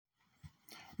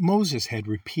Moses had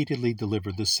repeatedly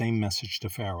delivered the same message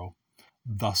to Pharaoh.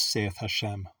 Thus saith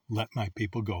Hashem, let my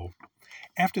people go.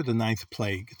 After the 9th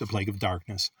plague, the plague of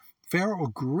darkness, Pharaoh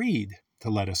agreed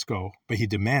to let us go, but he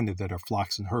demanded that our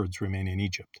flocks and herds remain in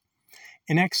Egypt.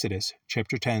 In Exodus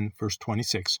chapter 10, verse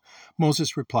 26,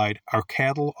 Moses replied, Our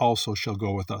cattle also shall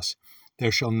go with us.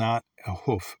 There shall not a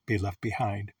hoof be left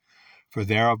behind. For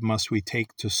thereof must we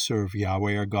take to serve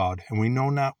Yahweh our God, and we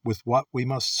know not with what we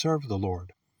must serve the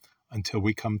Lord, until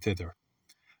we come thither.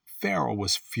 Pharaoh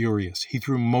was furious. He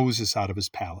threw Moses out of his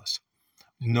palace.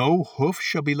 No hoof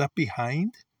shall be left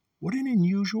behind? What an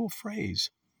unusual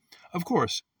phrase. Of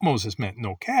course, Moses meant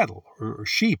no cattle or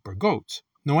sheep or goats,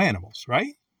 no animals,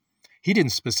 right? He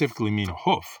didn't specifically mean a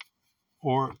hoof.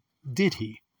 Or did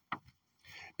he?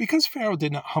 Because Pharaoh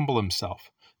did not humble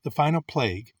himself, the final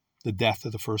plague, the death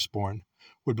of the firstborn,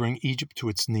 would bring Egypt to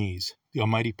its knees. The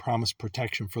Almighty promised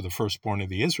protection for the firstborn of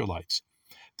the Israelites.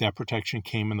 That protection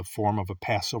came in the form of a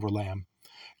Passover lamb.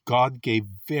 God gave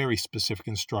very specific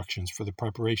instructions for the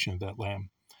preparation of that lamb.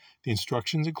 The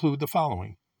instructions include the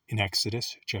following in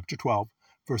Exodus chapter 12,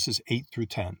 verses 8 through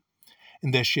 10.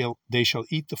 And they shall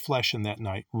eat the flesh in that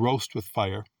night, roast with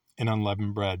fire and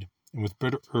unleavened bread, and with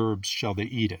bitter herbs shall they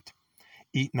eat it.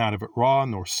 Eat not of it raw,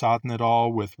 nor sodden it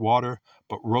all with water,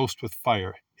 but roast with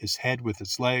fire, his head with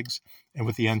its legs, and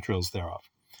with the entrails thereof.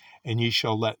 And ye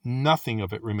shall let nothing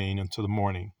of it remain until the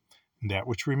morning, and that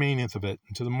which remaineth of it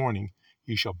until the morning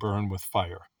ye shall burn with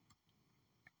fire.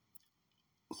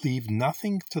 Leave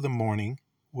nothing to the morning,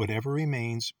 whatever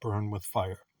remains, burn with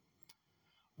fire.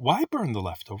 Why burn the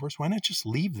leftovers? Why not just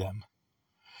leave them?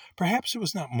 Perhaps it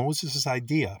was not Moses'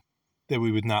 idea that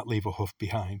we would not leave a hoof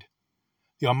behind.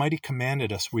 The Almighty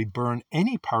commanded us we burn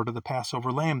any part of the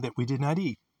Passover lamb that we did not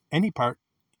eat, any part,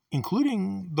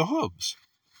 including the hooves.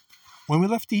 When we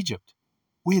left Egypt,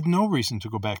 we had no reason to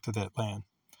go back to that land.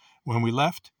 When we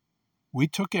left, we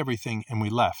took everything and we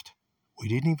left. We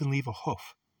didn't even leave a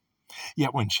hoof.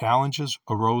 Yet when challenges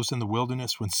arose in the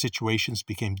wilderness, when situations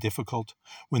became difficult,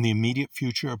 when the immediate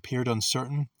future appeared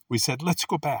uncertain, we said, let's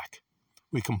go back.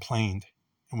 We complained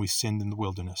and we sinned in the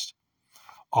wilderness.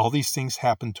 All these things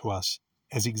happened to us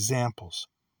as examples.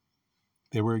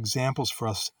 They were examples for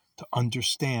us to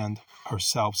understand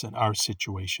ourselves and our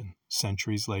situation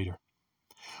centuries later.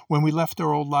 When we left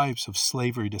our old lives of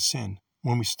slavery to sin,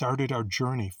 when we started our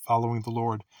journey following the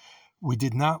Lord, we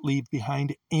did not leave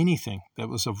behind anything that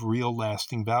was of real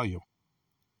lasting value.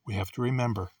 We have to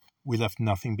remember, we left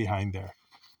nothing behind there,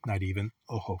 not even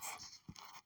a hoof.